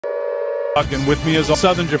Fucking with me is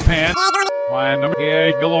Southern Japan. Why I'm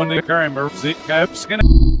here going to Kramer skin.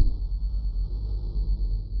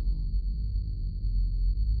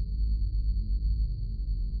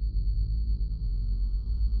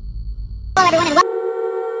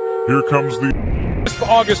 Here comes the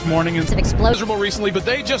August morning and explosion recently, but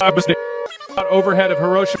they just overhead of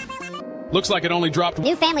Hiroshima. looks like it only dropped.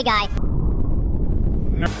 new Family Guy.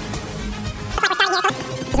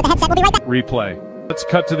 Replay. Let's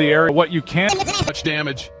cut to the area. What you can. Much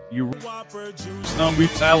damage. You snobby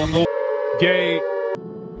Alan gay.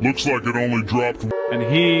 looks like it only dropped. And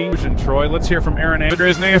he and Troy. Let's hear from Aaron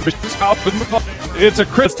Andrews. It's a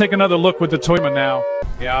Chris. Take another look with the Toyma now.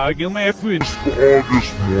 Yeah, I give me a food.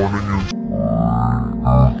 August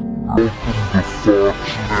morning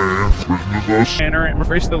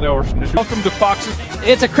is Welcome to Fox.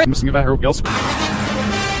 It's a Chris. Missing about her else.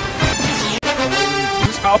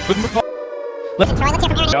 Let's hear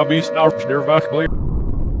from Aaron. I'll be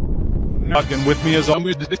fucking with me as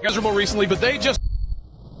always. Miserable recently, but they just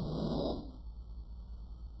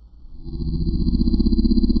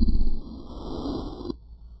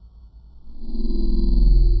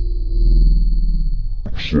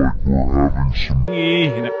like we're having some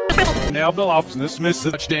Now Bill off dismiss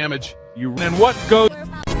much damage. you and what goes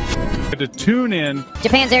to tune in.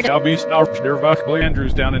 Japan's air. I'll be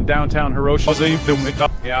Andrews down in downtown Hiroshima.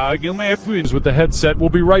 Yeah, I give me food with the headset. We'll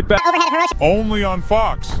be right back. Overhead of Hiroshima. only on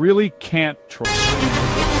Fox. Really can't try.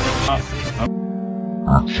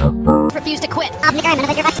 Refuse to quit.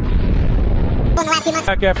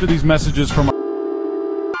 Back after these messages from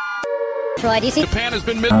Troy, do you see? Japan has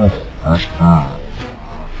been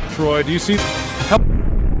Troy. Do you see?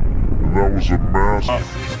 That was a mass.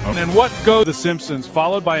 And what go The Simpsons,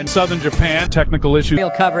 followed by in Southern Japan technical issues.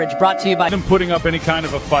 Real coverage brought to you by Them putting up any kind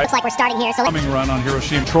of a fight. Looks like we're starting here, so let's Coming run on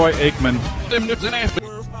Hiroshima. Troy Aikman.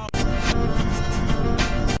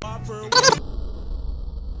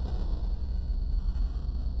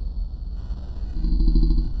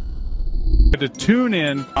 To tune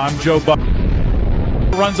in, I'm Joe Buck.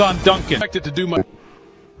 Runs on Duncan. expected to do much.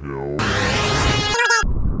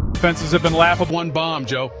 Defenses have been laughable. One bomb,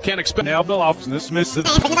 Joe. Can't expect. Now Bill off dismiss it.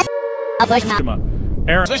 I'll push him.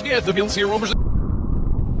 Aaron.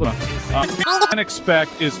 Can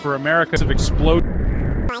expect is for America to explode.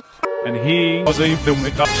 And he was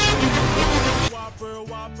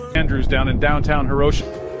Andrews down in downtown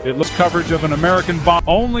Hiroshima. It looks coverage of an American bomb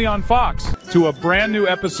only on Fox to a brand new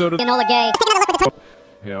episode of Enola Gay.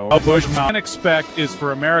 Bush. Can expect is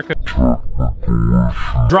for America.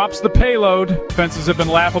 Drops the payload. Fences have been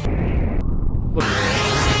laughable.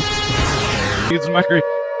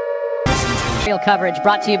 Real coverage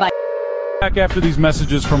brought to you by Back after these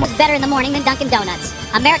messages from Better in the Morning than Dunkin' Donuts.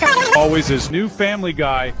 America. always his new Family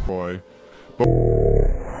Guy. Boy.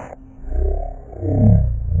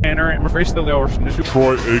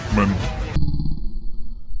 Troy Aikman.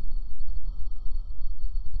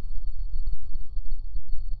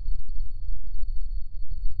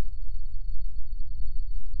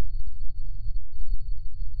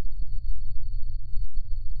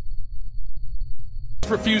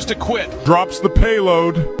 Refuse to quit. Drops the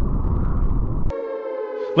payload.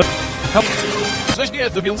 Let's help.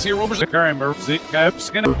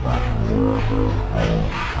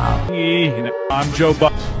 I'm Joe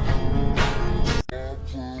Buck.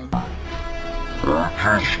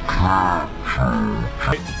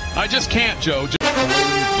 I just can't, Joe.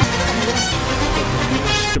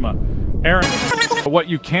 Aaron, what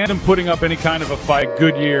you can and putting up any kind of a fight.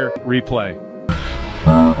 Goodyear replay.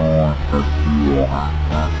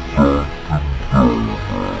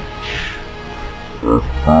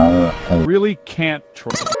 Really can't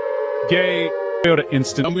try. Gay to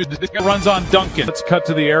instant runs on Duncan. Let's cut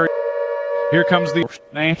to the area. Here comes the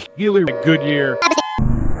Goodyear.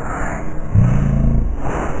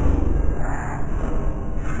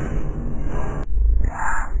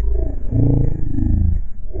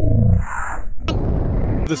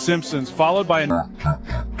 The Simpsons, followed by an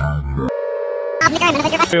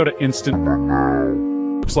to instant.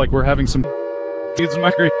 Looks like we're having some.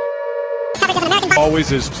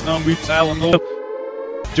 Always is Alan.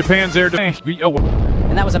 Japan's air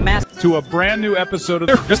And that was a mass. to a brand new episode of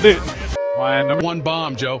One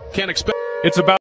bomb, Joe. Can't expect. It's about